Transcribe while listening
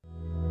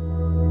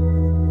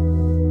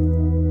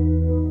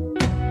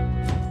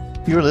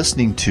You're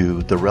listening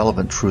to the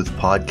Relevant Truth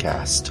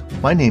Podcast.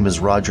 My name is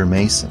Roger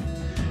Mason.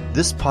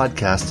 This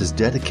podcast is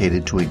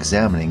dedicated to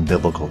examining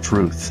biblical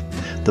truth.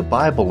 The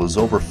Bible is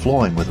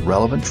overflowing with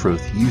relevant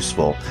truth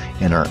useful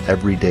in our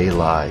everyday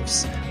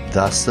lives.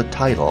 Thus the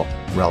title,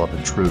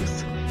 Relevant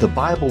Truth. The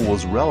Bible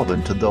was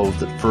relevant to those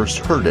that first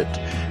heard it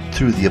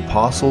through the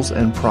apostles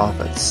and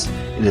prophets.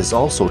 It is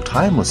also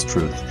timeless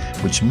truth,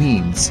 which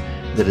means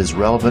that it is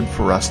relevant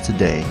for us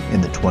today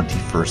in the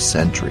 21st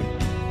century.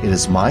 It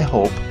is my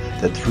hope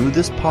that through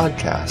this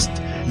podcast,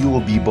 you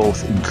will be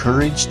both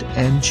encouraged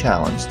and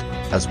challenged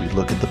as we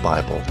look at the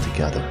Bible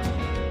together.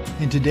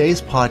 In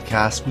today's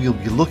podcast, we will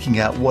be looking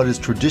at what is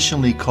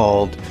traditionally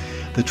called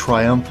the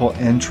triumphal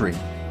entry.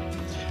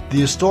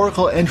 The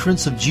historical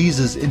entrance of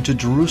Jesus into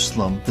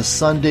Jerusalem the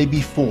Sunday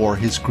before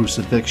his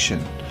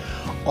crucifixion.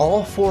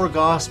 All four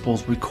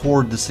Gospels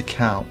record this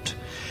account.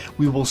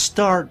 We will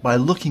start by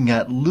looking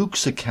at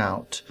Luke's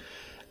account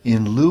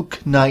in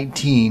Luke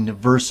 19,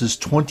 verses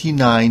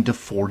 29 to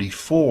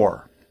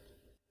 44.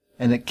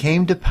 And it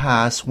came to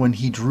pass when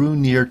he drew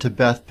near to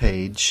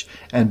Bethphage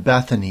and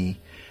Bethany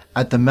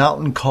at the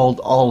mountain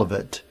called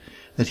Olivet,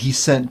 that he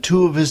sent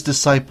two of his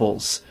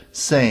disciples,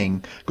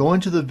 saying, Go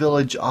into the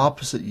village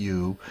opposite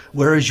you,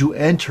 where as you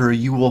enter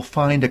you will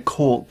find a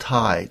colt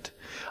tied,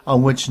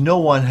 on which no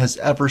one has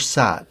ever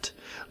sat.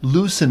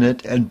 Loosen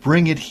it and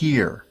bring it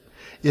here.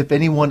 If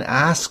anyone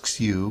asks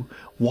you,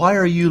 Why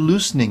are you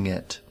loosening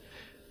it?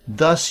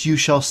 Thus you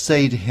shall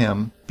say to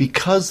him,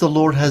 Because the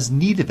Lord has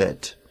need of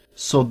it.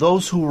 So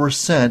those who were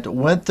sent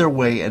went their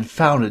way and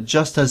found it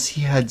just as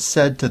he had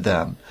said to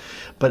them.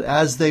 But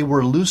as they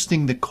were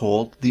loosening the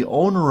colt, the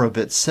owner of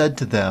it said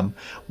to them,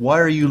 Why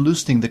are you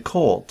loosening the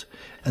colt?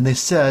 And they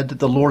said,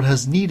 The Lord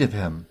has need of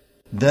him.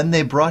 Then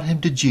they brought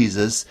him to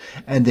Jesus,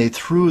 and they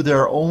threw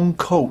their own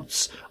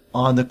coats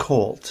on the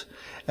colt,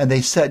 and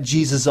they set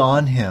Jesus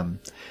on him.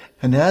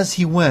 And as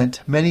he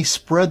went, many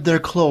spread their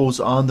clothes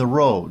on the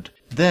road.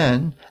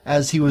 Then,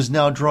 as he was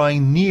now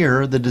drawing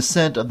near the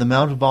descent of the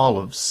Mount of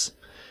Olives,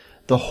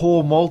 the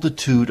whole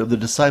multitude of the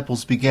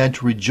disciples began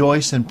to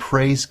rejoice and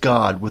praise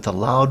God with a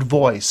loud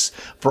voice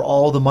for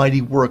all the mighty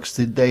works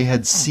that they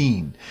had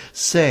seen,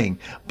 saying,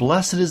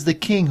 Blessed is the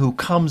King who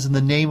comes in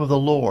the name of the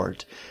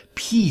Lord.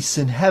 Peace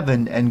in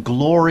heaven and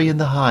glory in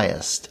the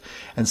highest.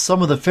 And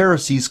some of the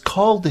Pharisees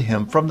called to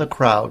him from the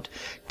crowd,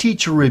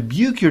 Teacher,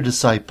 rebuke your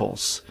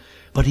disciples.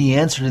 But he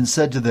answered and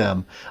said to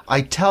them,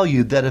 I tell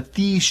you that if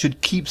these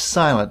should keep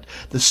silent,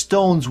 the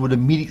stones would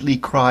immediately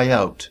cry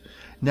out.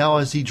 Now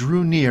as he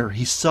drew near,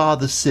 he saw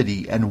the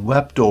city and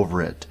wept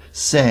over it,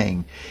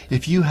 saying,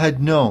 If you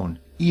had known,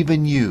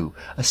 even you,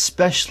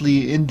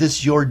 especially in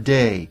this your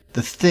day,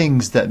 the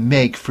things that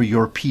make for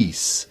your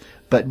peace.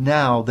 But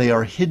now they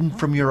are hidden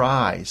from your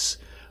eyes.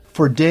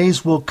 For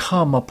days will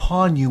come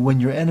upon you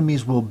when your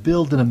enemies will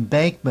build an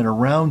embankment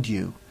around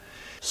you,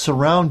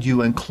 surround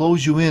you and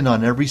close you in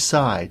on every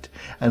side,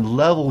 and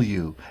level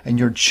you and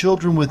your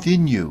children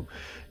within you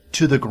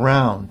to the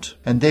ground,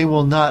 and they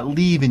will not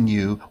leave in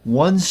you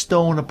one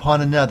stone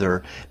upon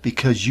another,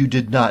 because you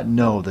did not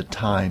know the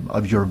time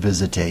of your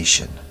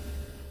visitation.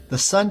 The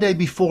Sunday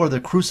before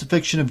the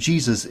crucifixion of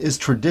Jesus is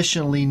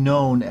traditionally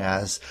known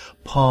as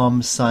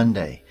Palm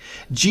Sunday.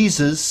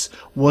 Jesus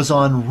was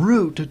en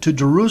route to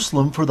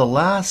Jerusalem for the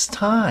last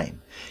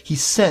time. He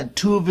sent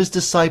two of his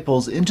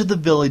disciples into the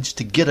village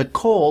to get a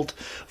colt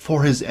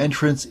for his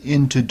entrance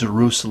into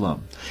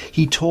Jerusalem.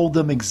 He told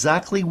them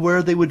exactly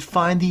where they would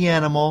find the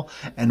animal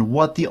and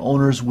what the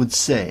owners would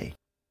say.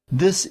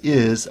 This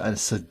is a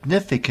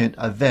significant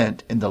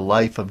event in the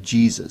life of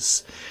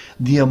Jesus.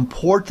 The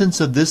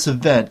importance of this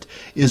event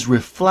is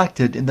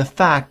reflected in the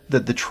fact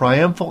that the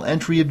triumphal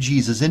entry of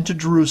Jesus into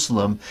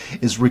Jerusalem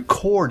is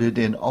recorded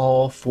in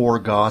all four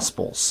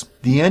Gospels.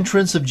 The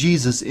entrance of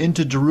Jesus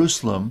into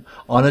Jerusalem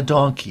on a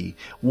donkey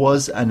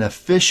was an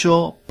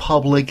official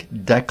public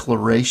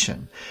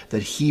declaration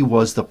that he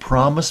was the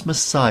promised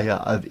Messiah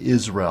of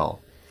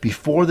Israel.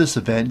 Before this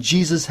event,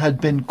 Jesus had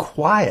been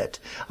quiet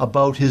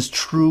about his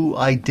true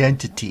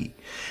identity.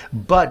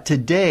 But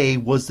today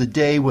was the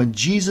day when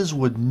Jesus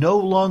would no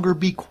longer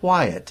be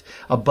quiet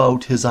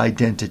about his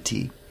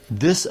identity.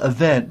 This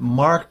event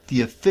marked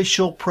the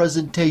official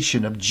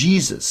presentation of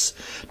Jesus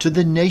to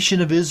the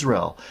nation of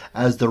Israel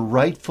as the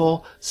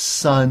rightful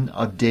son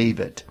of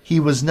David.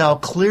 He was now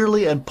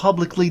clearly and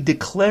publicly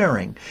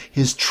declaring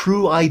his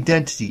true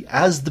identity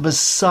as the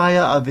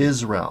Messiah of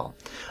Israel.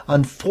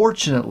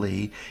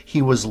 Unfortunately,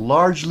 he was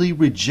largely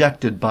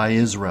rejected by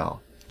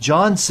Israel.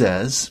 John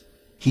says,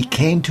 He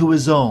came to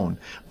his own,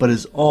 but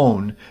his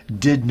own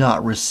did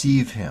not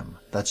receive him.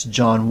 That's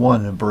John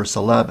 1 and verse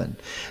 11.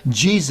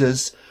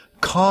 Jesus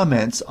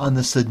comments on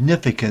the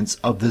significance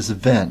of this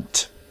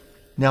event.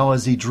 Now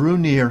as he drew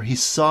near, he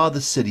saw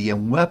the city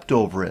and wept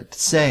over it,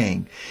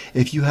 saying,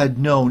 If you had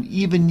known,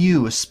 even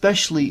you,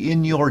 especially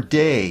in your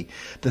day,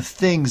 the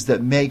things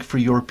that make for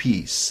your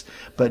peace,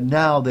 but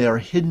now they are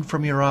hidden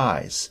from your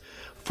eyes.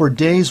 For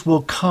days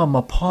will come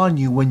upon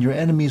you when your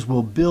enemies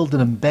will build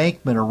an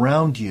embankment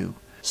around you,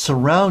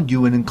 surround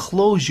you and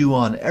enclose you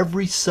on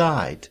every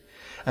side,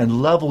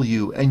 and level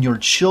you and your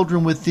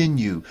children within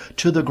you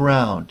to the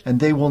ground, and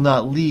they will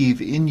not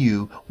leave in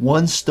you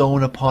one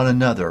stone upon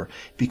another,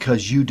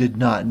 because you did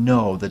not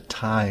know the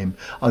time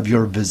of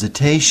your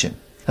visitation.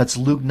 That's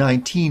Luke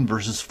 19,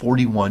 verses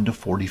 41 to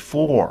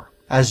 44.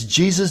 As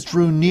Jesus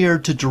drew near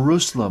to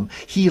Jerusalem,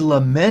 he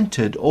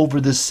lamented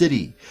over the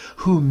city,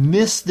 who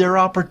missed their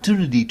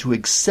opportunity to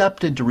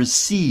accept and to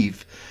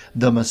receive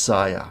the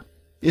Messiah.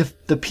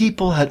 If the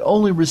people had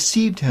only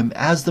received him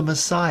as the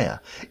Messiah,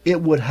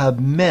 it would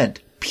have meant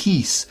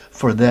peace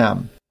for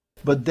them.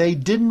 But they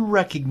didn't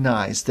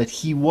recognize that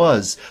he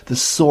was the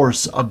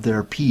source of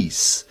their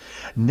peace.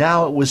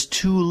 Now it was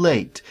too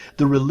late.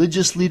 The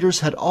religious leaders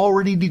had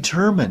already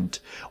determined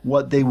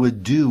what they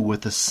would do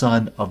with the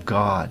Son of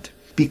God.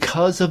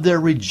 Because of their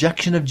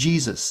rejection of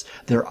Jesus,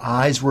 their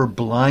eyes were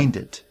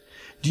blinded.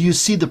 Do you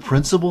see the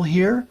principle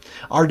here?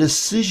 Our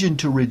decision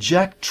to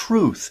reject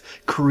truth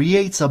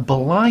creates a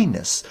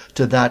blindness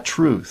to that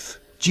truth.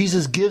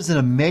 Jesus gives an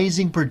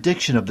amazing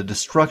prediction of the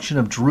destruction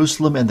of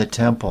Jerusalem and the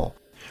temple.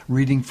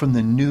 Reading from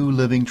the New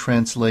Living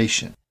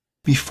Translation.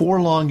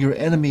 Before long your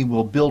enemy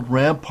will build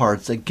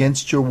ramparts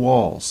against your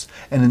walls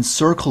and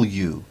encircle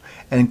you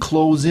and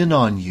close in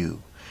on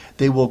you.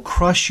 They will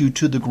crush you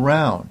to the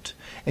ground,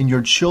 and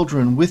your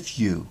children with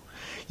you.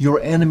 Your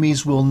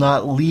enemies will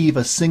not leave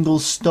a single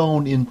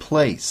stone in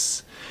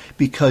place,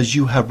 because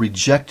you have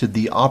rejected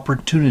the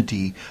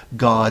opportunity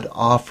God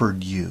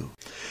offered you.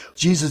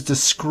 Jesus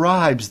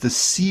describes the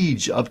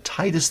siege of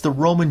Titus the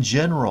Roman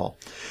general,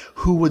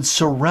 who would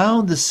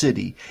surround the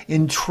city,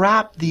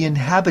 entrap the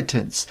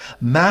inhabitants,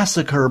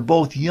 massacre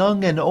both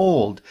young and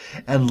old,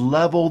 and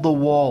level the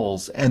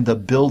walls and the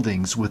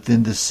buildings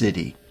within the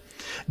city.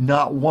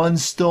 Not one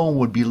stone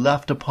would be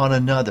left upon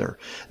another.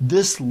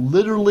 This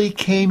literally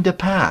came to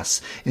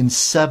pass in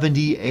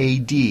 70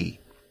 A.D.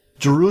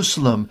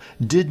 Jerusalem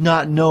did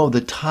not know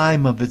the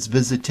time of its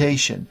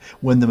visitation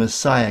when the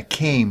Messiah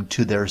came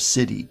to their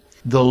city.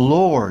 The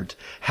Lord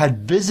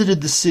had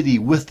visited the city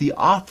with the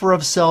offer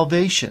of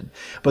salvation,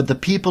 but the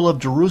people of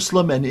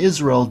Jerusalem and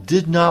Israel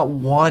did not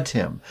want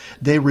him.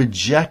 They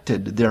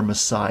rejected their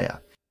Messiah.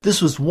 This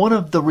was one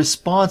of the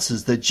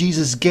responses that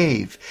Jesus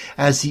gave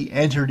as he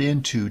entered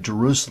into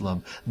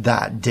Jerusalem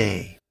that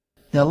day.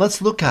 Now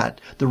let's look at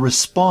the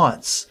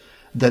response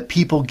that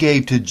people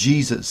gave to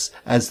Jesus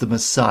as the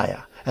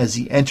Messiah as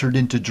he entered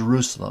into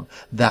Jerusalem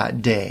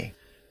that day.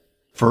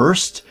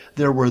 First,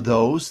 there were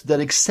those that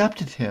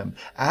accepted him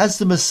as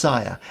the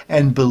Messiah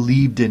and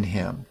believed in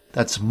him.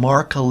 That's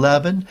Mark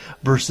 11,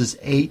 verses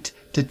 8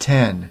 to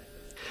 10.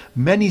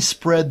 Many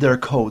spread their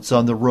coats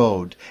on the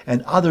road,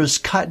 and others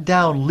cut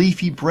down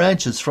leafy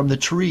branches from the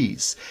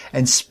trees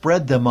and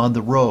spread them on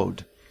the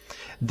road.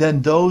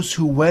 Then those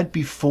who went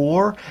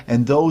before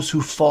and those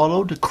who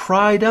followed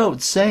cried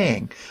out,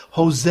 saying,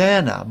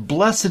 Hosanna!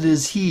 Blessed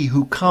is he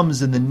who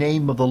comes in the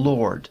name of the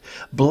Lord.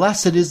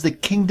 Blessed is the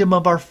kingdom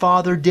of our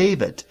father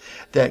David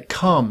that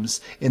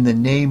comes in the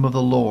name of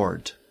the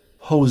Lord.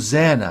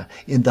 Hosanna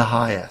in the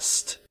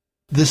highest.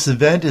 This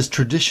event is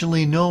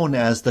traditionally known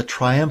as the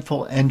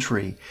triumphal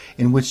entry,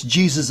 in which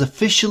Jesus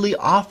officially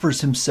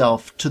offers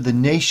himself to the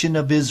nation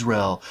of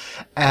Israel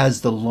as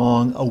the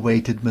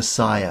long-awaited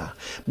Messiah.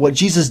 What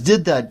Jesus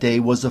did that day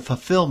was a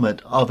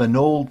fulfillment of an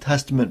Old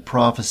Testament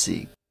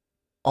prophecy.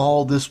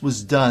 All this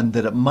was done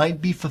that it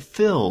might be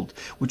fulfilled,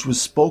 which was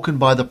spoken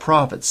by the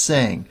prophet,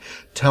 saying,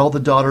 Tell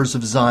the daughters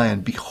of Zion,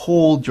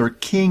 Behold, your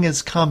king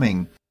is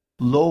coming,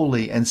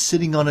 lowly and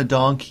sitting on a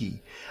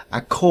donkey,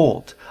 a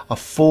colt, a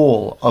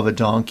foal of a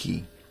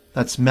donkey.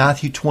 That's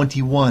Matthew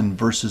 21,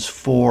 verses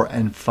 4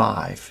 and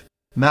 5.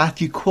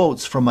 Matthew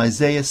quotes from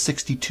Isaiah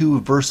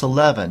 62, verse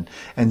 11,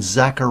 and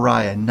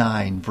Zechariah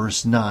 9,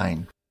 verse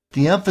 9.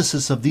 The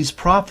emphasis of these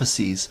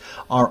prophecies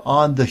are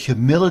on the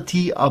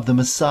humility of the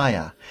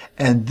Messiah,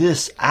 and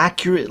this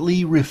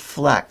accurately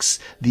reflects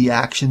the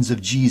actions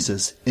of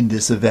Jesus in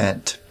this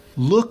event.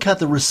 Look at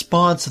the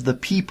response of the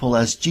people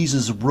as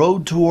Jesus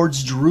rode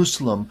towards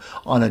Jerusalem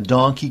on a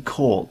donkey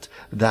colt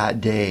that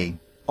day.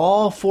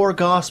 All four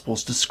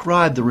Gospels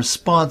describe the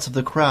response of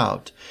the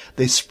crowd.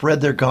 They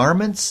spread their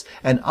garments,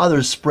 and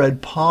others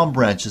spread palm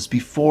branches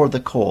before the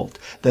colt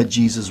that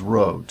Jesus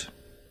rode.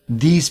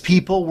 These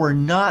people were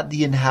not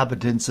the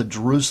inhabitants of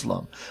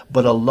Jerusalem,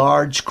 but a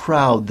large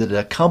crowd that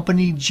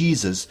accompanied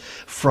Jesus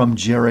from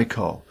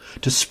Jericho.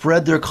 To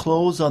spread their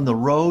clothes on the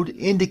road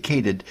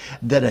indicated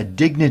that a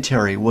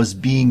dignitary was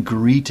being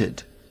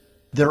greeted.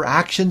 Their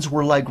actions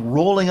were like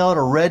rolling out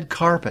a red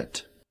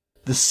carpet.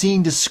 The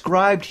scene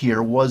described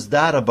here was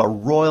that of a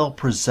royal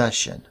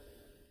procession.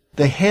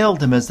 They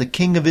hailed him as the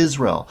King of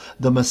Israel,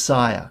 the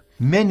Messiah.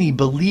 Many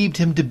believed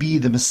him to be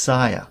the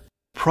Messiah.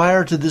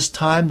 Prior to this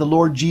time, the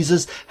Lord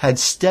Jesus had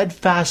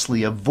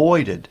steadfastly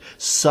avoided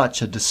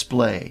such a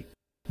display.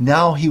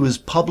 Now he was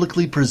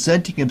publicly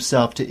presenting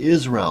himself to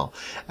Israel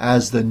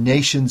as the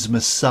nation's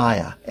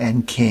Messiah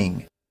and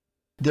King.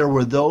 There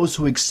were those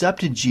who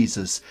accepted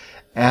Jesus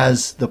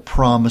as the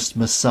promised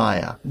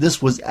Messiah.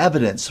 This was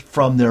evidence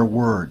from their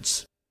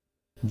words.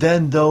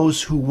 Then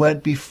those who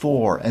went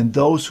before and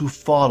those who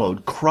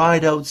followed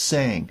cried out,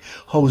 saying,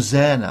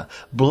 Hosanna!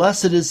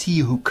 Blessed is he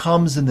who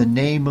comes in the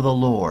name of the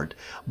Lord.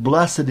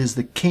 Blessed is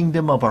the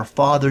kingdom of our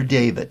father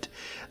David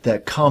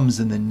that comes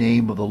in the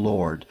name of the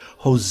Lord.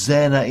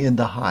 Hosanna in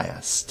the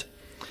highest.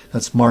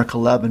 That's Mark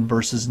 11,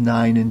 verses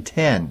 9 and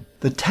 10.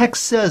 The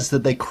text says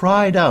that they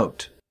cried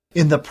out.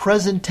 In the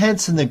present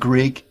tense in the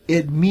Greek,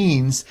 it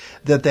means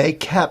that they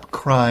kept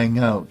crying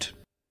out.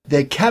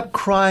 They kept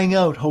crying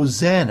out,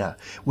 Hosanna,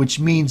 which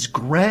means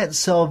grant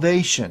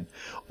salvation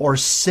or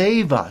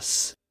save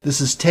us. This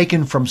is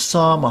taken from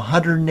Psalm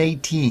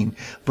 118,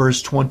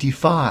 verse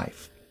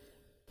 25.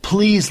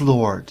 Please,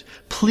 Lord,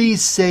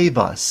 please save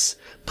us.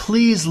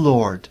 Please,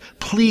 Lord,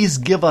 please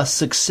give us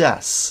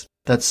success.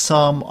 That's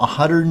Psalm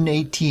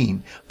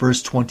 118,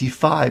 verse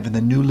 25 in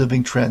the New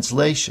Living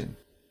Translation.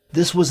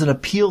 This was an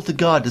appeal to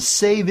God to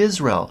save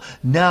Israel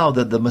now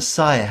that the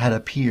Messiah had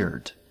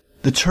appeared.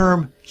 The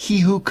term,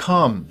 He Who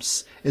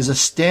Comes, is a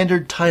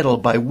standard title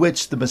by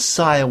which the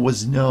Messiah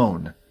was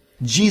known.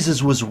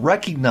 Jesus was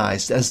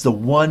recognized as the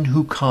one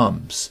who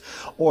comes,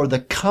 or the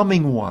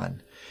coming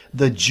one,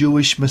 the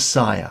Jewish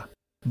Messiah.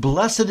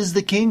 Blessed is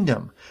the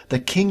kingdom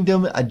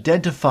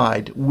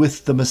identified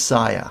with the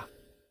Messiah.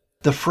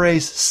 The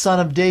phrase,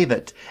 Son of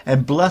David,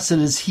 and blessed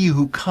is he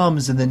who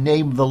comes in the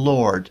name of the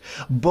Lord,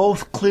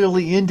 both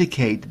clearly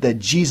indicate that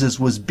Jesus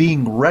was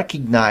being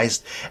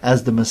recognized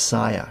as the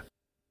Messiah.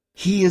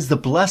 He is the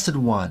blessed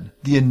one,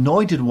 the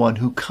anointed one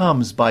who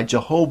comes by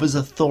Jehovah's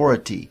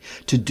authority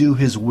to do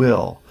his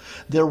will.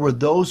 There were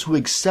those who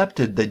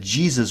accepted that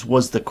Jesus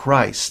was the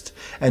Christ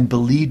and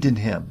believed in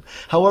him.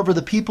 However,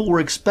 the people were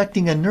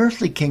expecting an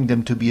earthly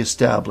kingdom to be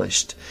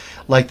established,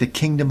 like the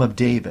kingdom of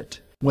David.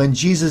 When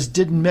Jesus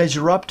didn't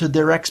measure up to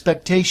their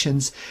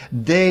expectations,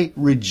 they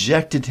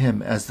rejected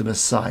him as the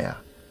Messiah.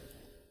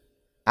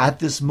 At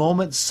this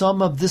moment,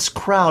 some of this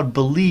crowd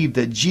believed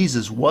that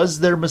Jesus was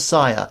their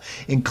Messiah,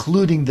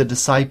 including the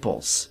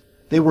disciples.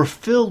 They were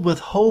filled with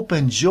hope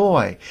and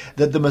joy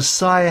that the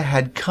Messiah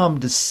had come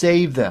to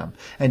save them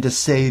and to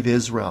save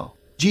Israel.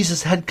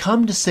 Jesus had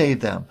come to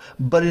save them,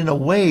 but in a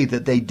way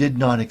that they did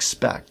not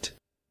expect.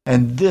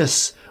 And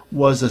this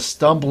was a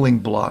stumbling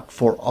block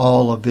for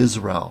all of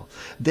Israel.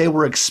 They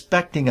were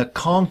expecting a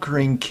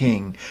conquering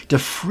king to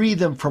free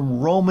them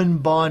from Roman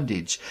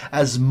bondage,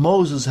 as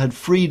Moses had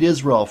freed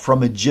Israel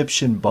from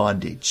Egyptian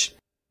bondage.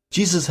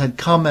 Jesus had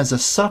come as a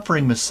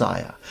suffering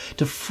Messiah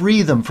to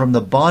free them from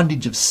the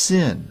bondage of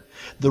sin,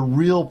 the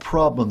real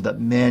problem that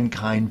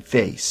mankind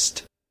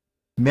faced.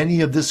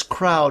 Many of this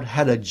crowd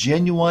had a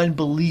genuine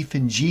belief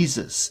in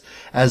Jesus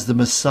as the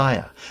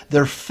Messiah.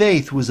 Their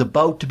faith was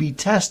about to be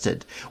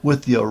tested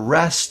with the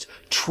arrest,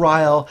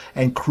 trial,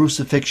 and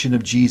crucifixion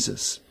of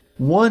Jesus.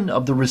 One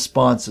of the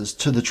responses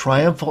to the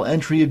triumphal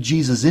entry of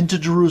Jesus into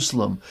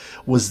Jerusalem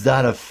was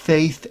that of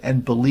faith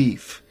and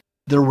belief.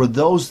 There were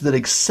those that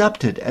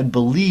accepted and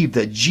believed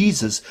that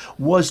Jesus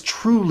was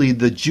truly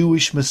the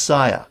Jewish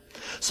Messiah.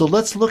 So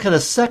let's look at a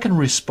second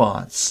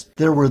response.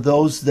 There were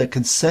those that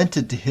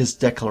consented to his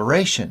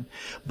declaration,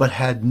 but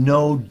had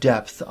no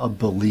depth of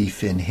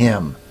belief in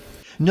him.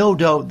 No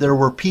doubt there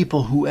were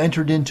people who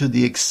entered into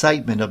the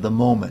excitement of the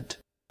moment.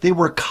 They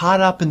were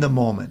caught up in the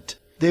moment.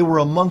 They were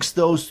amongst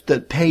those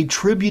that paid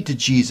tribute to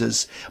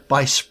Jesus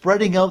by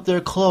spreading out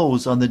their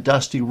clothes on the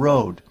dusty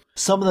road.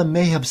 Some of them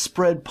may have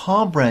spread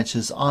palm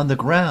branches on the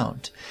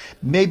ground.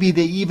 Maybe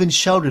they even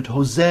shouted,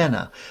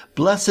 Hosanna!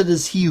 Blessed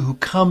is he who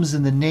comes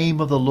in the name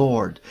of the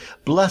Lord.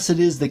 Blessed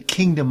is the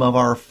kingdom of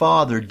our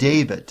father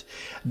David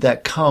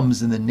that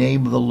comes in the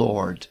name of the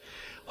Lord.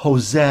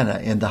 Hosanna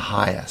in the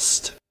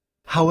highest.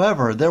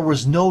 However, there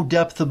was no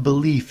depth of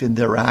belief in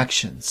their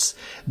actions.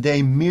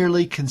 They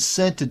merely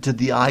consented to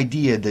the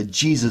idea that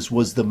Jesus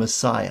was the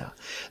Messiah.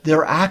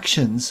 Their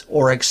actions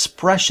or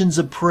expressions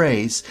of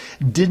praise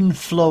didn't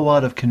flow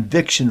out of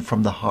conviction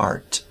from the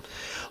heart.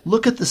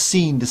 Look at the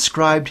scene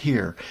described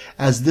here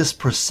as this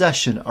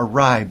procession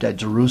arrived at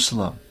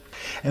Jerusalem.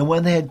 And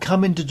when they had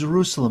come into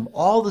Jerusalem,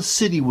 all the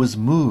city was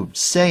moved,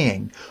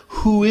 saying,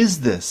 Who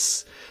is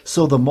this?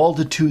 So the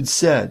multitude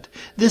said,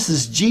 This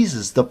is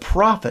Jesus, the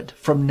prophet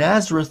from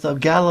Nazareth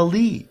of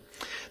Galilee.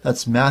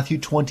 That's Matthew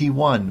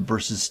 21,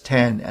 verses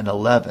 10 and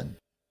 11.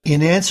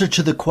 In answer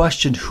to the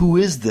question, Who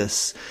is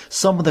this?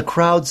 Some of the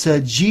crowd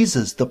said,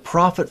 Jesus, the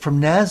prophet from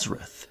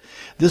Nazareth.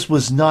 This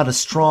was not a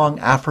strong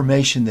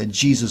affirmation that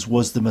Jesus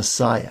was the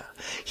Messiah.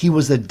 He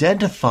was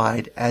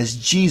identified as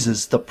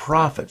Jesus, the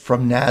prophet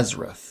from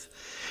Nazareth.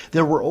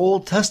 There were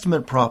Old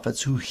Testament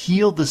prophets who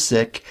healed the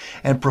sick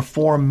and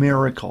performed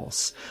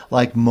miracles,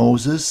 like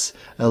Moses,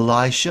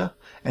 Elisha,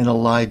 and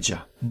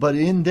Elijah. But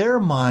in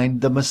their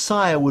mind, the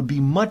Messiah would be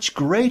much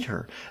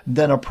greater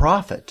than a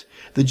prophet.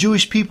 The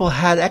Jewish people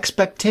had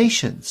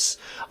expectations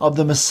of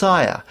the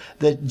Messiah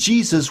that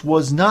Jesus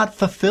was not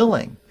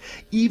fulfilling.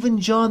 Even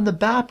John the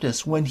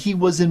Baptist, when he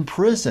was in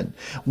prison,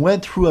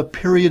 went through a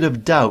period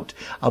of doubt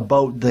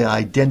about the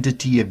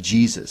identity of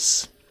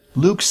Jesus.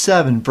 Luke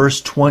 7,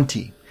 verse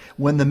 20.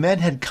 When the men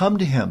had come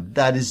to him,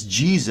 that is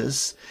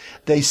Jesus,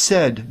 they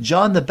said,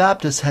 John the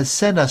Baptist has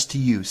sent us to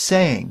you,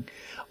 saying,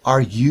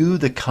 Are you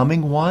the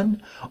coming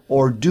one,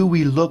 or do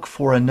we look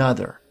for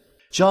another?"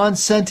 John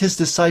sent his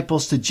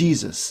disciples to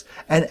Jesus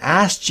and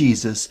asked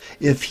Jesus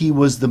if he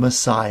was the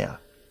Messiah.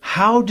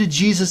 How did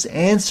Jesus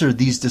answer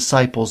these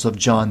disciples of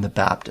John the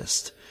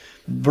Baptist?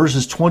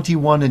 Verses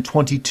 21 and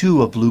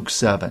 22 of Luke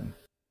 7.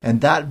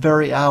 "And that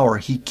very hour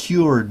he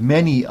cured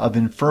many of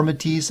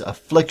infirmities,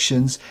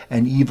 afflictions,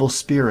 and evil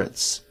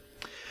spirits.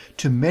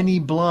 To many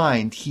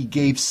blind he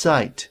gave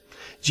sight.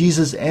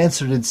 Jesus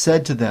answered and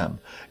said to them,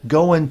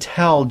 'Go and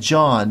tell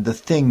John the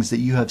things that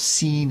you have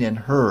seen and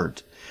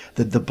heard,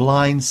 that the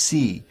blind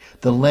see,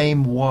 the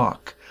lame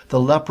walk, the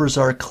lepers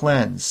are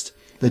cleansed,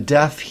 the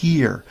deaf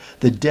hear,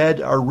 the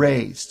dead are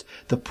raised,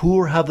 the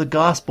poor have the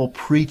gospel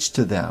preached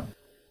to them.'"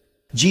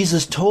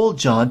 Jesus told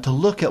John to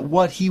look at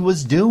what he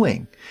was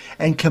doing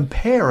and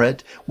compare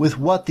it with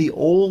what the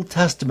Old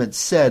Testament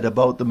said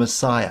about the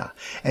Messiah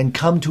and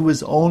come to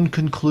his own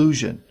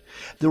conclusion.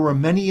 There were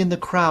many in the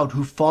crowd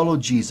who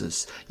followed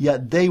Jesus,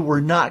 yet they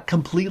were not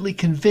completely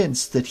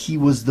convinced that he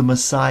was the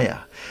Messiah.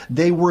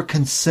 They were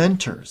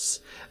consenters.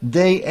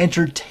 They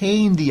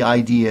entertained the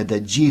idea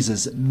that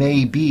Jesus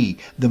may be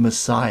the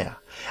Messiah.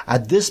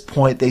 At this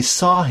point, they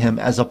saw him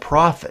as a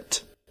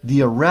prophet.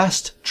 The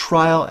arrest,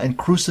 trial, and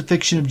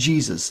crucifixion of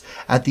Jesus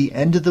at the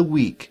end of the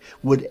week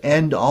would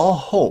end all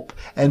hope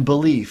and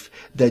belief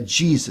that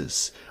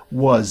Jesus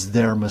was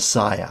their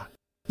Messiah.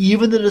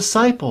 Even the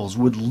disciples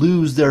would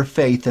lose their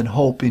faith and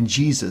hope in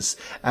Jesus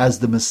as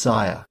the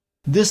Messiah.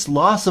 This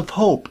loss of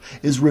hope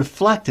is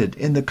reflected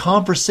in the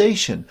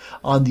conversation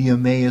on the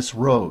Emmaus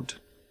Road.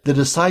 The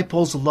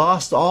disciples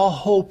lost all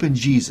hope in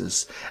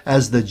Jesus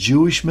as the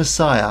Jewish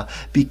Messiah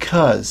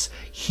because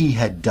he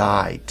had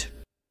died.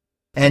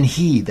 And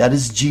he, that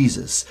is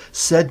Jesus,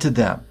 said to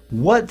them,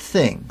 "What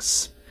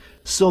things?"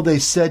 So they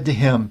said to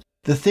him,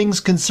 "The things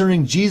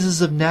concerning Jesus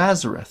of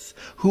Nazareth,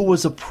 who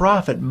was a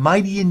prophet,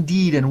 mighty in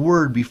deed and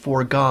word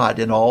before God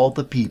and all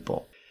the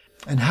people,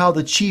 and how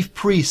the chief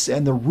priests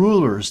and the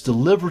rulers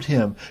delivered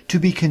him to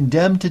be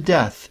condemned to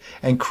death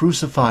and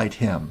crucified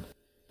him.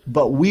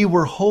 But we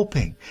were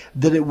hoping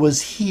that it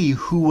was he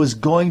who was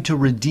going to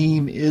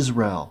redeem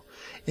Israel.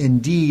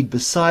 Indeed,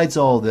 besides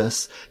all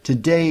this,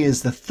 today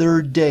is the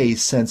third day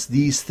since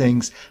these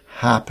things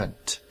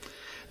happened."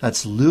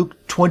 That's Luke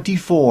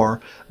 24,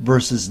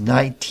 verses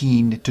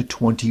 19 to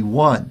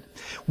 21.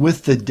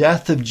 With the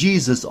death of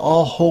Jesus,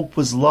 all hope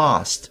was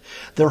lost.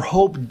 Their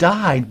hope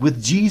died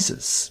with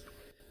Jesus.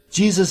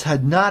 Jesus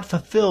had not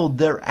fulfilled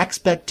their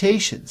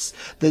expectations.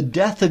 The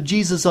death of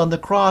Jesus on the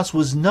cross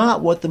was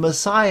not what the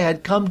Messiah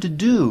had come to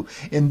do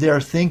in their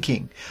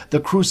thinking.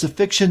 The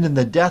crucifixion and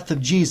the death of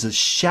Jesus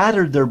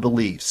shattered their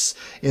beliefs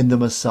in the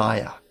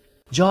Messiah.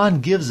 John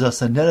gives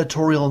us an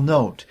editorial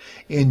note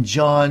in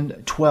John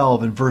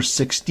 12 and verse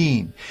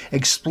 16,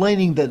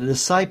 explaining that the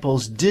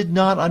disciples did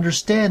not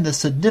understand the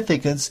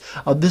significance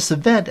of this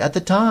event at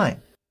the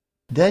time.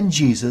 "Then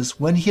Jesus,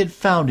 when he had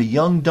found a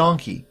young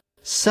donkey,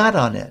 sat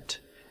on it,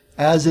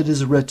 as it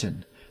is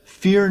written,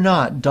 'Fear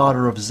not,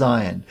 daughter of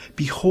Zion,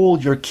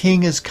 behold, your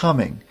king is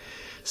coming,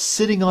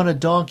 sitting on a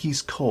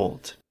donkey's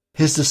colt.'"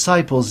 His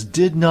disciples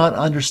did not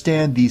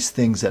understand these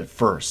things at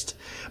first.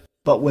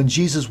 But when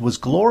Jesus was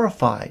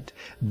glorified,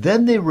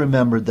 then they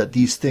remembered that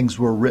these things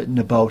were written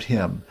about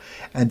him,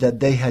 and that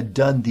they had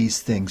done these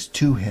things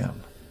to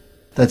him.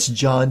 That's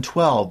John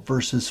 12,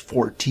 verses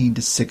 14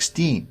 to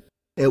 16.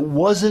 It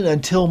wasn't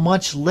until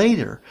much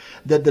later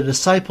that the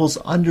disciples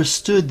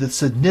understood the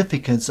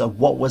significance of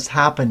what was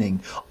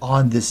happening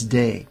on this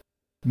day.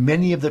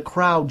 Many of the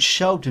crowd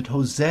shouted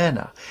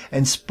Hosanna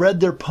and spread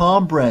their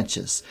palm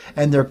branches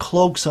and their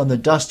cloaks on the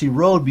dusty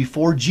road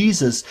before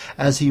Jesus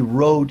as he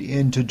rode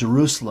into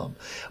Jerusalem.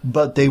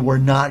 But they were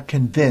not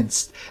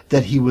convinced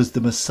that he was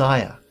the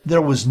Messiah.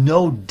 There was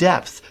no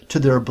depth to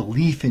their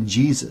belief in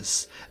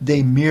Jesus.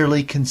 They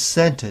merely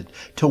consented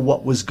to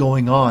what was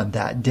going on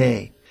that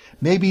day.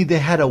 Maybe they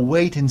had a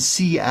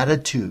wait-and-see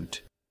attitude.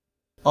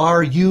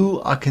 Are you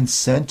a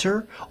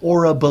consenter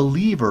or a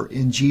believer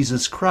in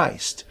Jesus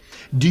Christ?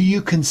 Do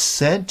you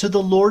consent to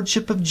the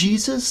lordship of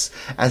Jesus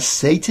as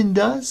Satan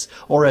does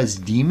or as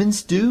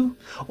demons do?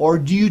 Or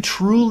do you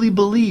truly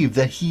believe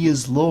that he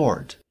is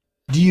Lord?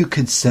 Do you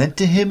consent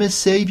to him as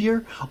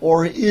Savior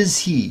or is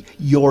he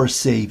your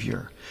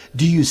Savior?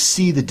 Do you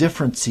see the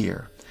difference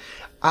here?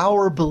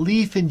 Our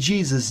belief in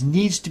Jesus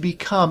needs to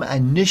become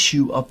an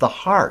issue of the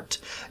heart,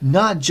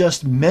 not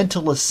just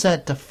mental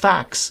assent to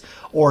facts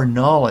or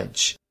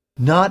knowledge.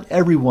 Not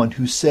everyone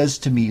who says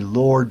to me,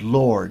 "Lord,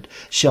 Lord,"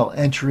 shall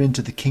enter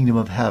into the kingdom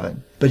of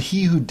heaven, but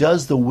he who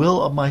does the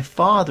will of my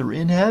Father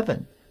in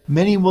heaven.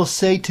 Many will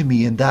say to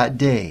me in that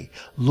day,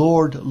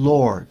 "Lord,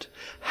 Lord,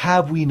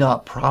 have we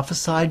not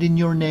prophesied in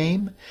your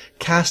name,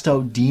 cast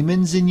out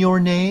demons in your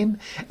name,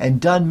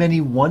 and done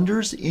many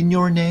wonders in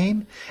your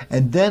name?"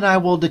 And then I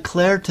will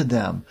declare to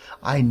them,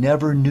 "I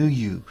never knew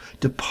you.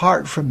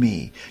 Depart from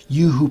me,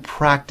 you who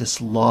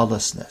practice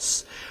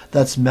lawlessness."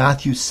 That's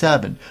Matthew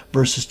 7,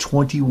 verses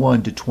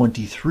 21 to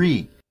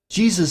 23.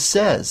 Jesus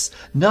says,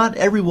 "Not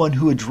everyone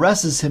who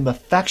addresses him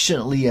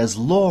affectionately as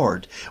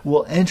Lord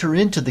will enter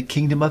into the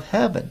kingdom of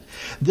heaven.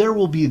 There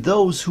will be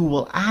those who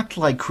will act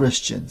like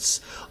Christians,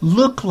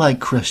 look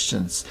like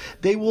Christians.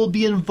 They will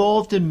be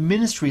involved in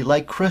ministry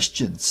like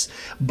Christians,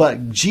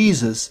 but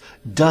Jesus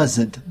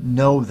doesn't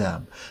know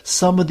them.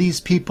 Some of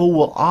these people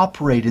will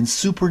operate in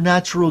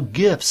supernatural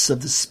gifts of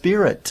the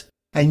Spirit,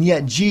 and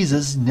yet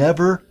Jesus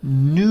never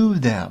knew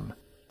them."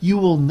 You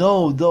will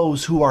know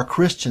those who are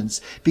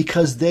Christians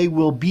because they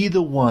will be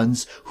the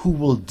ones who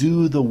will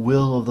do the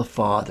will of the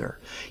Father.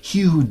 He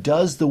who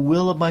does the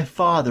will of my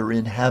Father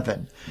in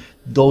heaven.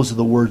 Those are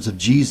the words of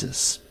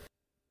Jesus.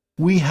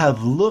 We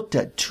have looked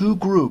at two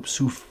groups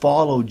who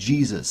followed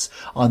Jesus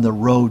on the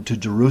road to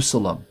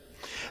Jerusalem.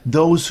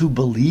 Those who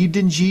believed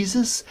in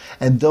Jesus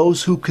and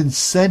those who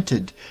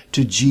consented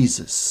to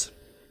Jesus.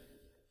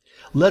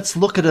 Let's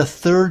look at a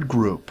third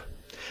group.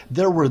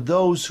 There were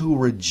those who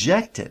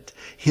rejected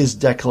his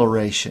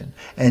declaration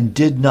and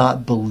did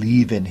not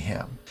believe in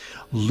him.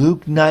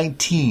 Luke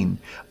 19,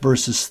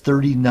 verses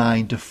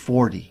 39 to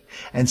 40.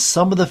 And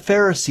some of the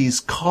Pharisees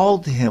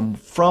called to him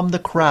from the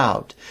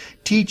crowd,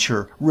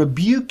 "Teacher,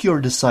 rebuke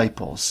your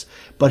disciples."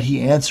 But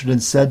he answered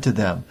and said to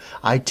them,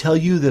 "I tell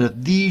you that if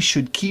these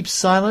should keep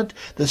silent,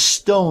 the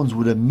stones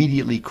would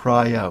immediately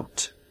cry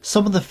out."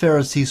 Some of the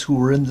Pharisees who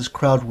were in this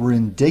crowd were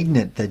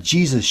indignant that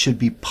Jesus should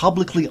be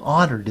publicly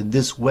honored in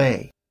this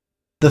way.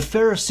 The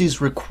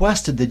Pharisees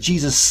requested that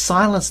Jesus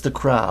silence the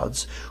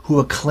crowds who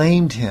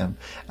acclaimed him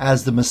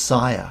as the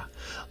Messiah.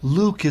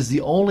 Luke is the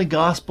only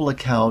gospel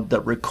account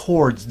that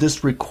records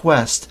this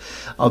request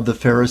of the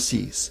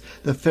Pharisees.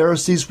 The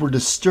Pharisees were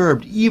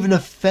disturbed, even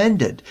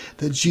offended,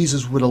 that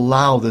Jesus would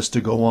allow this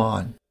to go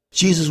on.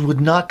 Jesus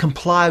would not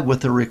comply with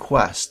their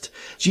request.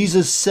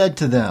 Jesus said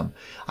to them,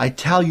 "I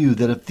tell you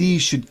that if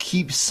these should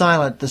keep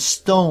silent, the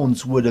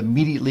stones would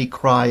immediately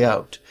cry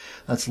out."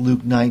 That's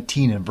Luke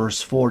 19 and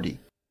verse 40.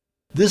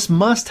 This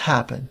must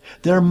happen.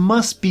 There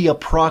must be a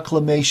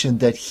proclamation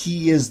that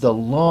he is the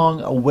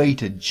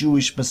long-awaited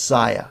Jewish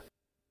Messiah.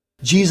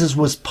 Jesus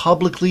was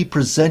publicly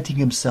presenting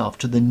himself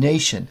to the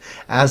nation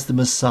as the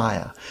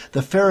Messiah.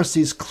 The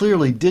Pharisees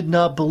clearly did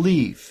not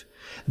believe.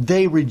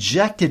 They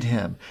rejected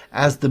him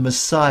as the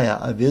Messiah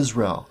of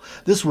Israel.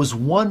 This was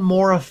one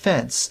more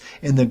offense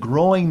in the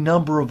growing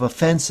number of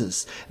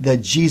offenses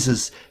that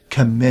Jesus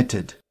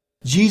committed.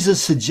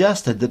 Jesus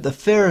suggested that the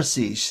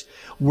Pharisees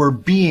were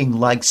being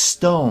like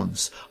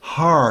stones,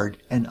 hard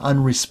and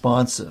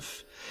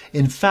unresponsive.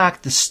 In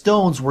fact, the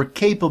stones were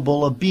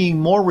capable of being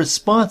more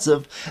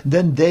responsive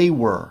than they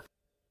were.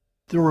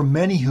 There were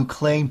many who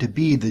claimed to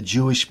be the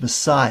Jewish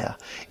Messiah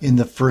in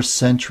the first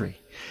century.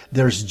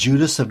 There's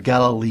Judas of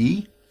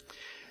Galilee.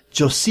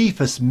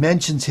 Josephus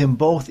mentions him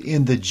both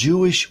in the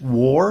Jewish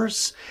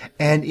wars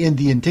and in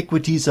the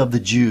Antiquities of the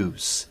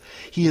Jews.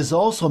 He is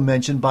also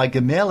mentioned by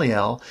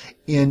Gamaliel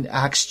in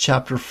Acts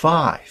chapter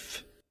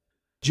 5.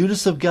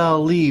 Judas of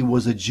Galilee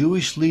was a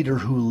Jewish leader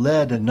who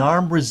led an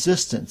armed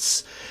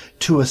resistance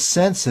to a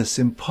census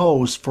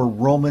imposed for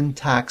Roman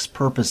tax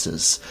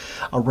purposes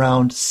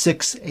around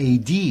 6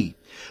 AD.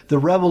 The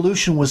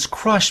revolution was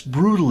crushed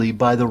brutally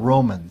by the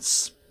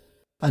Romans.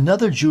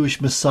 Another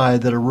Jewish Messiah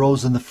that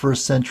arose in the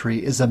first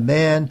century is a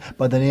man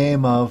by the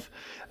name of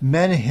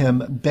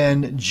Menahem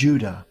ben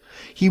Judah.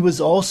 He was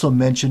also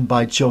mentioned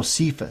by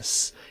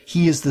Josephus.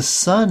 He is the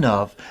son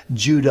of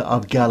Judah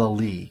of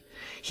Galilee.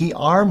 He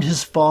armed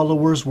his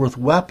followers with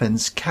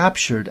weapons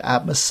captured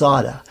at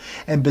Masada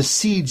and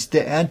besieged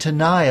the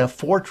Antonia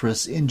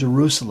fortress in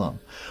Jerusalem,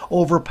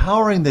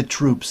 overpowering the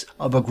troops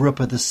of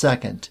Agrippa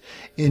II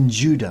in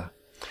Judah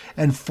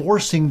and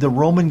forcing the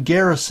Roman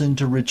garrison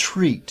to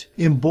retreat.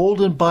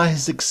 Emboldened by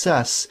his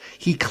success,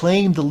 he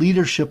claimed the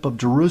leadership of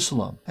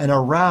Jerusalem and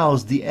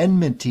aroused the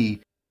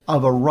enmity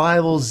of a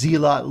rival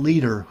zealot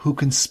leader who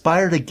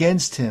conspired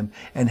against him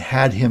and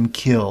had him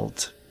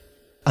killed.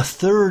 A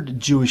third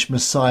Jewish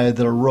Messiah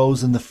that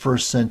arose in the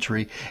first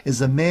century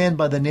is a man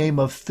by the name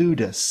of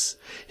Theudas.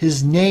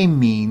 His name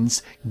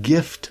means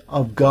gift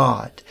of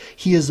God.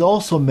 He is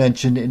also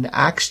mentioned in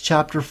Acts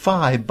chapter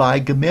 5 by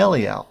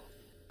Gamaliel.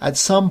 At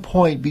some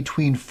point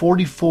between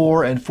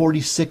 44 and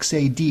 46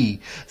 AD,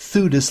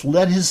 Theudas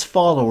led his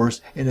followers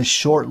in a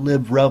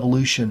short-lived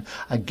revolution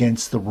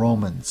against the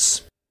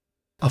Romans.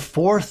 A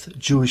fourth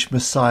Jewish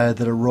Messiah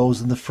that arose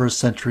in the first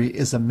century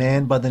is a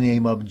man by the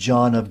name of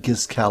John of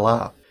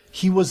Gizkalah.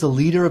 He was a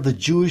leader of the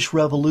Jewish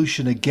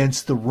revolution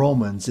against the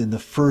Romans in the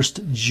First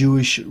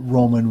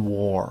Jewish-Roman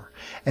War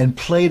and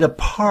played a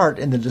part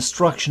in the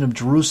destruction of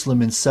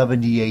Jerusalem in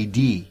 70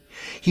 AD.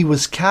 He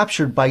was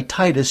captured by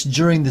Titus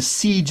during the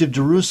siege of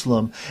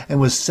Jerusalem and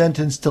was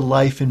sentenced to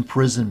life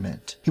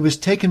imprisonment. He was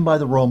taken by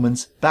the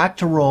Romans back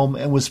to Rome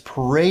and was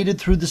paraded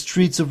through the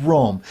streets of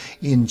Rome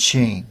in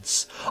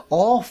chains.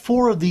 All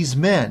four of these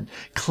men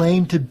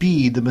claimed to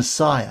be the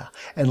Messiah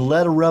and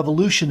led a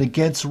revolution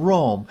against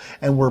Rome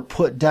and were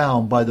put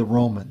down by the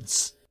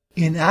Romans.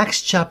 In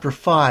Acts chapter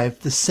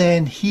 5, the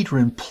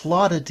Sanhedrin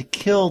plotted to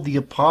kill the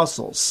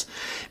apostles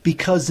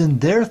because in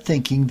their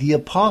thinking the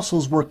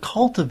apostles were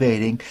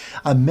cultivating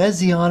a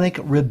messianic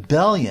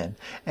rebellion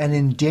and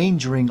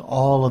endangering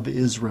all of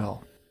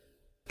Israel.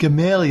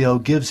 Gamaliel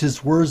gives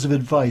his words of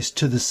advice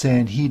to the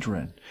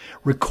Sanhedrin,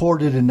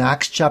 recorded in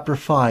Acts chapter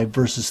 5,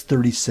 verses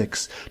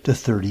 36 to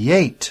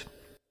 38.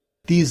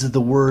 These are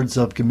the words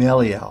of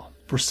Gamaliel.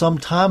 For some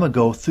time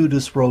ago,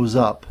 Theudas rose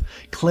up,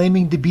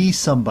 claiming to be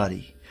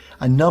somebody.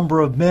 A number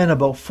of men,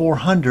 about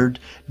 400,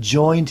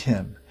 joined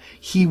him.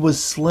 He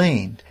was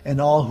slain, and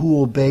all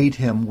who obeyed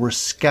him were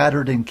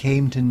scattered and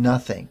came to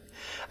nothing.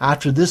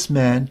 After this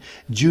man,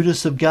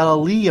 Judas of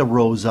Galilee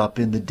arose up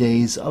in the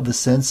days of the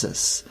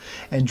census,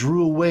 and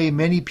drew away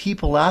many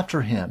people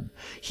after him.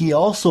 He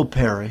also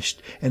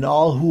perished, and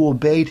all who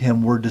obeyed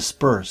him were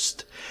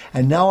dispersed.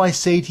 And now I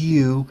say to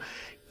you,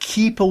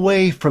 keep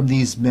away from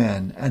these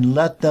men, and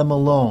let them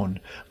alone.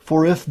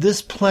 For if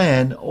this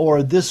plan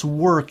or this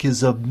work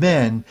is of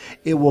men,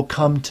 it will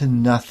come to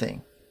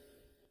nothing.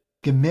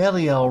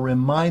 Gamaliel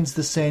reminds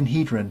the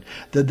Sanhedrin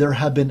that there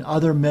have been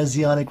other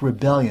messianic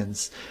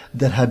rebellions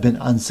that have been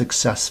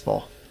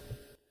unsuccessful.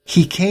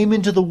 He came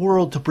into the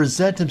world to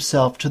present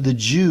himself to the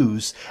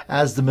Jews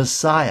as the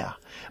Messiah,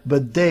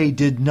 but they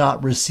did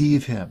not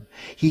receive him.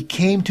 He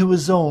came to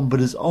his own, but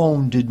his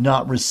own did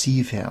not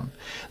receive him.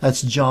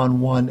 That's John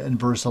 1 and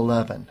verse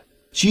 11.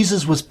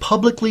 Jesus was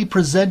publicly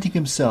presenting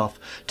himself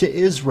to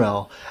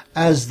Israel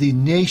as the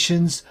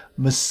nation's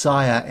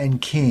Messiah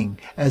and King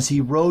as he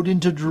rode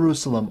into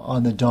Jerusalem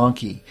on the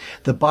donkey.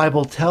 The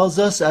Bible tells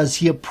us as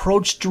he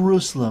approached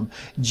Jerusalem,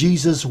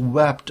 Jesus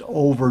wept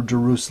over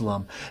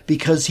Jerusalem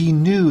because he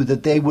knew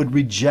that they would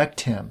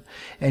reject him,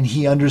 and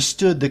he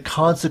understood the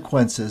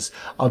consequences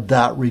of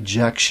that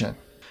rejection.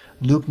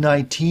 Luke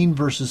 19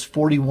 verses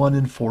 41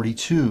 and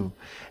 42.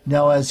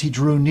 Now as he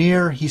drew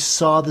near, he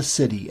saw the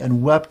city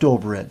and wept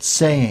over it,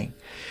 saying,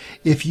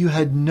 if you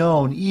had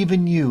known,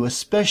 even you,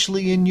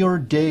 especially in your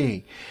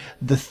day,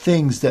 the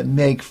things that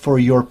make for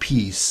your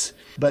peace,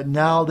 but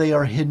now they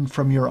are hidden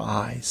from your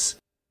eyes.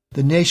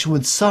 The nation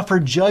would suffer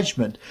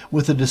judgment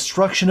with the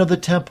destruction of the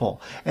temple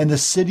and the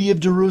city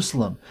of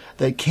Jerusalem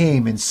that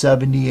came in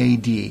 70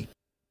 A.D.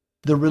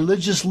 The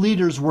religious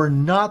leaders were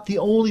not the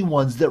only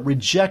ones that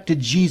rejected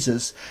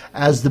Jesus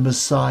as the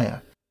Messiah.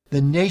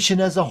 The nation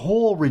as a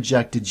whole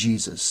rejected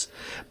Jesus,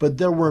 but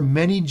there were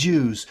many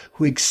Jews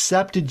who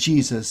accepted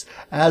Jesus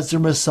as their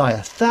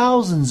Messiah,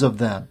 thousands of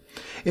them.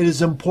 It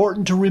is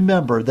important to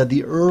remember that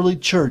the early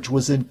church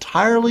was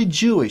entirely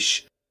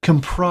Jewish,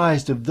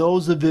 comprised of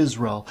those of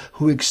Israel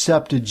who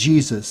accepted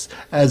Jesus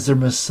as their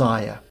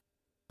Messiah.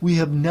 We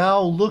have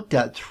now looked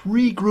at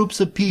three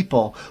groups of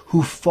people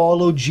who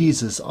followed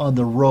Jesus on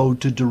the road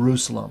to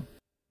Jerusalem.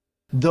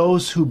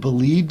 Those who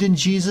believed in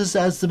Jesus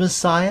as the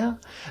Messiah,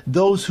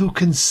 those who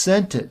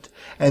consented,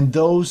 and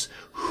those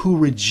who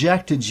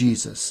rejected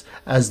Jesus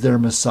as their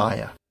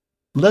Messiah.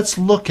 Let's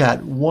look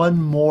at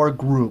one more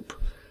group.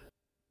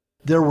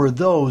 There were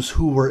those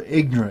who were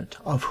ignorant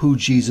of who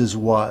Jesus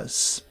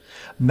was.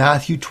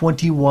 Matthew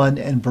 21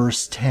 and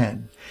verse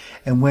 10.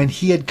 And when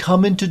he had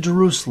come into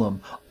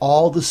Jerusalem,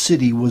 all the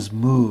city was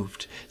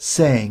moved,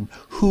 saying,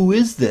 who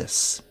is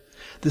this?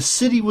 The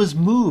city was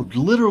moved.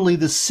 Literally,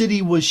 the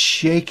city was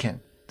shaken.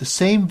 The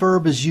same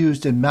verb is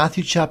used in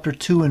Matthew chapter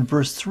 2 and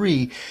verse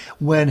 3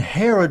 when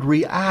Herod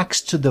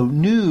reacts to the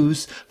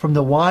news from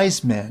the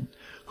wise men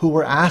who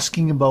were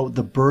asking about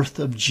the birth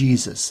of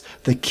Jesus,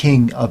 the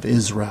King of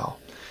Israel.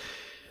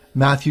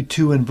 Matthew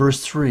 2 and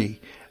verse 3.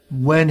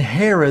 When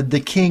Herod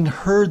the king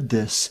heard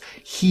this,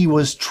 he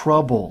was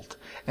troubled,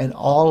 and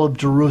all of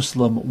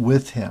Jerusalem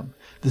with him.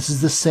 This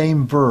is the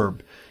same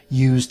verb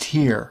used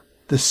here.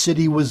 The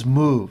city was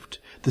moved.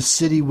 The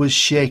city was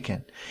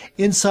shaken.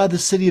 Inside the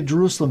city of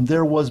Jerusalem,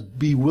 there was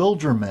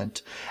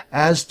bewilderment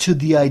as to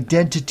the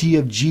identity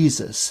of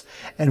Jesus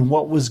and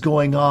what was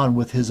going on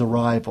with his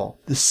arrival.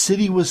 The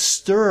city was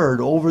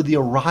stirred over the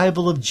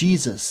arrival of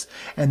Jesus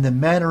and the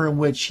manner in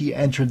which he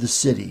entered the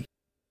city.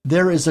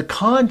 There is a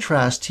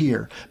contrast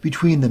here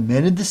between the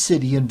men in the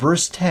city in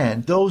verse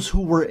 10, those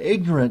who were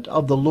ignorant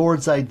of the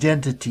Lord's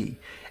identity,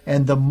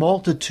 and the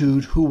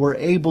multitude who were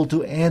able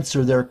to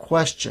answer their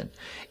question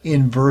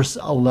in verse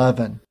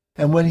 11.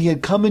 And when he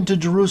had come into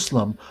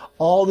Jerusalem,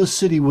 all the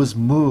city was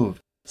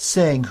moved,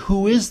 saying,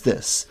 who is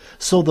this?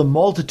 So the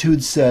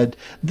multitude said,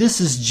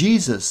 this is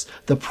Jesus,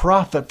 the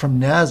prophet from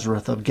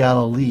Nazareth of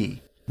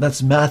Galilee.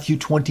 That's Matthew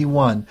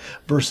 21,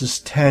 verses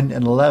 10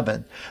 and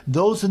 11.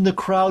 Those in the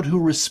crowd who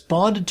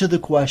responded to the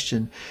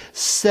question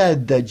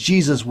said that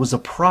Jesus was a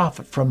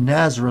prophet from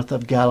Nazareth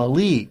of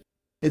Galilee.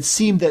 It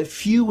seemed that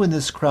few in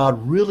this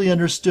crowd really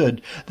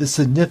understood the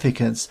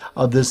significance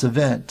of this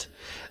event.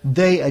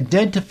 They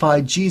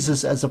identified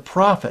Jesus as a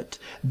prophet.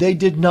 They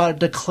did not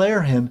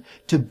declare him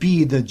to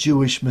be the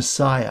Jewish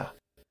Messiah.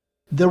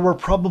 There were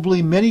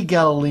probably many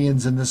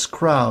Galileans in this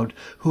crowd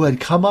who had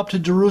come up to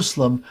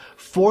Jerusalem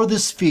for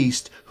this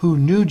feast who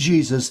knew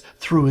Jesus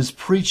through his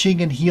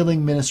preaching and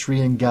healing ministry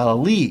in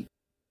Galilee.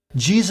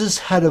 Jesus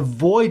had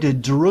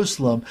avoided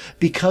Jerusalem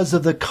because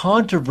of the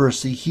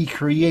controversy he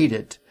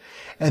created.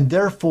 And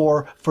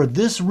therefore, for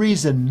this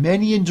reason,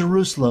 many in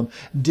Jerusalem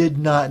did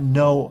not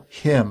know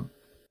him.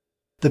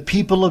 The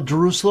people of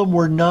Jerusalem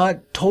were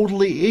not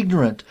totally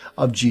ignorant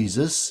of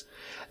Jesus.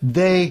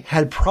 They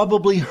had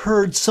probably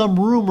heard some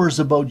rumors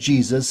about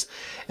Jesus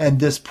and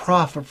this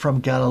prophet from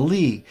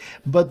Galilee,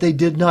 but they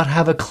did not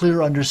have a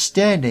clear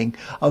understanding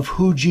of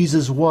who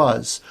Jesus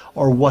was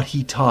or what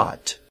he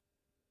taught.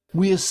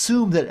 We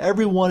assume that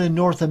everyone in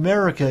North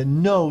America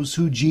knows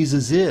who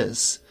Jesus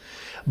is,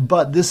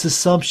 but this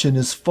assumption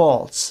is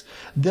false.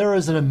 There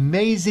is an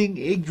amazing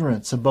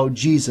ignorance about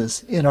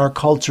Jesus in our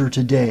culture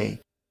today.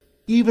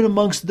 Even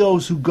amongst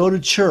those who go to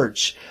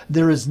church,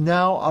 there is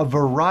now a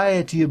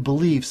variety of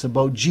beliefs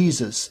about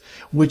Jesus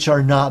which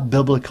are not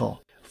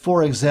biblical.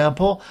 For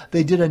example,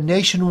 they did a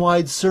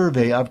nationwide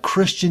survey of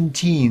Christian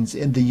teens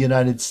in the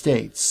United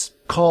States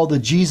called the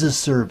Jesus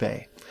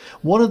Survey.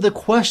 One of the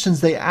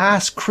questions they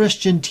asked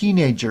Christian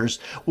teenagers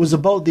was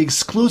about the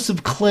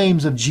exclusive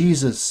claims of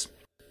Jesus.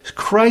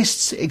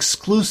 Christ's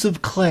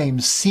exclusive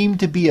claims seem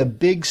to be a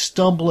big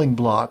stumbling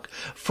block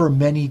for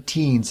many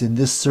teens in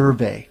this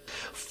survey.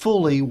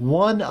 Fully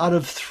 1 out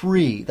of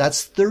 3,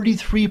 that's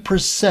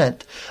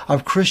 33%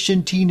 of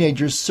Christian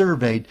teenagers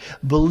surveyed,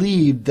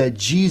 believed that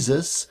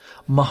Jesus,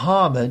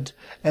 Muhammad,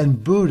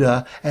 and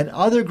Buddha and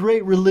other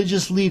great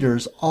religious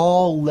leaders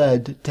all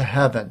led to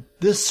heaven.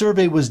 This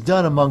survey was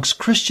done amongst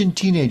Christian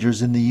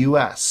teenagers in the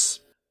U.S.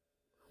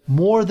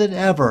 More than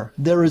ever,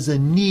 there is a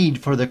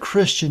need for the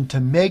Christian to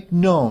make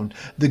known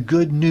the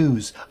good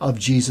news of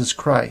Jesus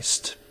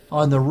Christ.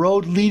 On the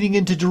road leading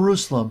into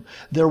Jerusalem,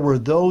 there were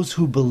those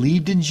who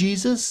believed in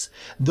Jesus,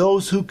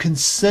 those who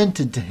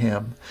consented to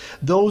him,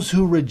 those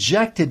who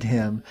rejected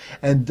him,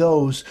 and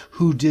those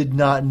who did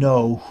not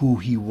know who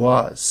he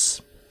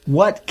was.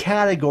 What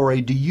category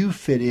do you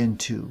fit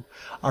into?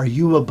 Are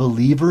you a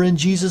believer in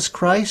Jesus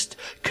Christ,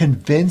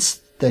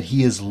 convinced that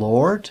he is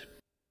Lord?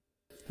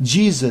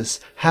 Jesus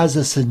has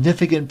a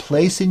significant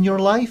place in your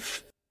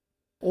life?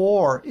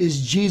 Or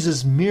is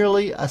Jesus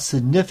merely a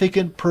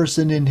significant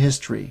person in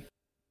history?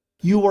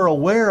 You are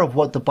aware of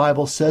what the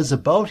Bible says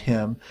about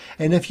him,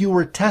 and if you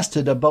were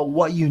tested about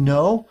what you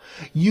know,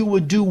 you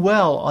would do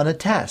well on a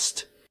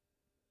test.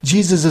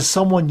 Jesus is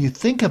someone you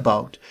think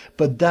about,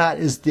 but that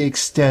is the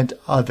extent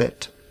of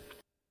it.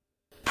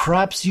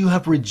 Perhaps you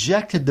have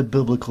rejected the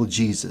biblical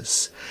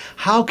Jesus.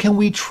 How can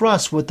we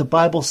trust what the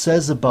Bible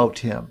says about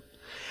him?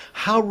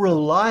 How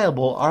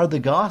reliable are the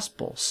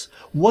Gospels?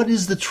 What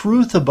is the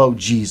truth about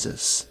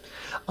Jesus?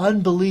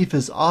 Unbelief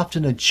is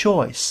often a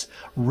choice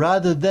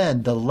rather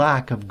than the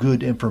lack of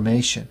good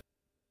information.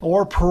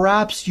 Or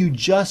perhaps you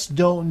just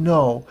don't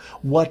know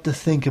what to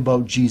think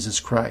about Jesus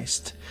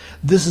Christ.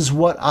 This is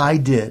what I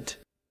did.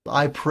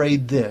 I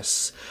prayed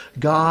this: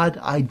 God,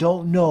 I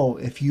don't know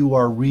if you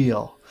are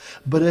real,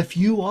 but if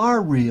you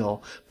are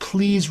real,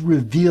 please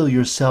reveal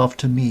yourself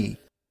to me.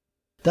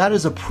 That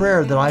is a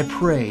prayer that I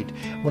prayed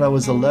when I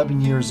was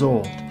 11 years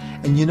old.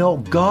 And you know,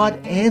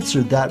 God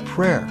answered that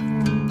prayer.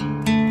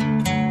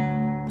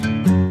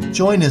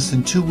 Join us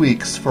in 2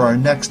 weeks for our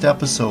next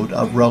episode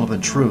of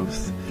Relevant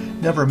Truth.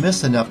 Never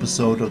miss an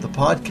episode of the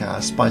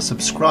podcast by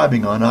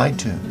subscribing on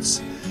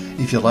iTunes.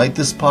 If you like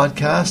this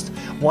podcast,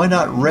 why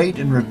not rate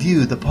and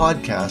review the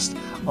podcast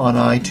on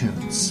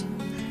iTunes?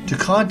 To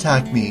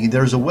contact me,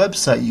 there's a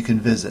website you can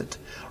visit,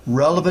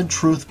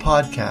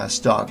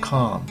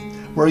 relevanttruthpodcast.com,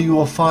 where you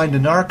will find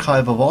an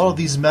archive of all of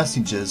these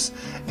messages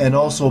and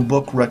also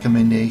book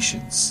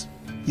recommendations.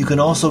 You can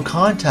also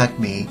contact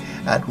me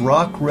at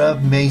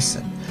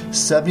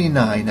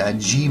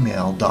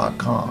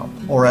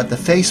rockrevmason79@gmail.com or at the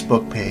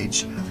Facebook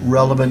page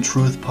Relevant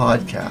Truth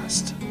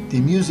Podcast.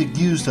 The music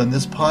used on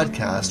this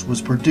podcast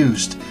was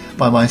produced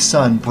by my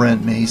son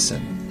Brent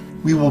Mason.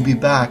 We will be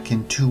back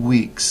in 2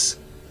 weeks.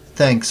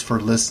 Thanks for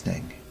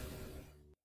listening.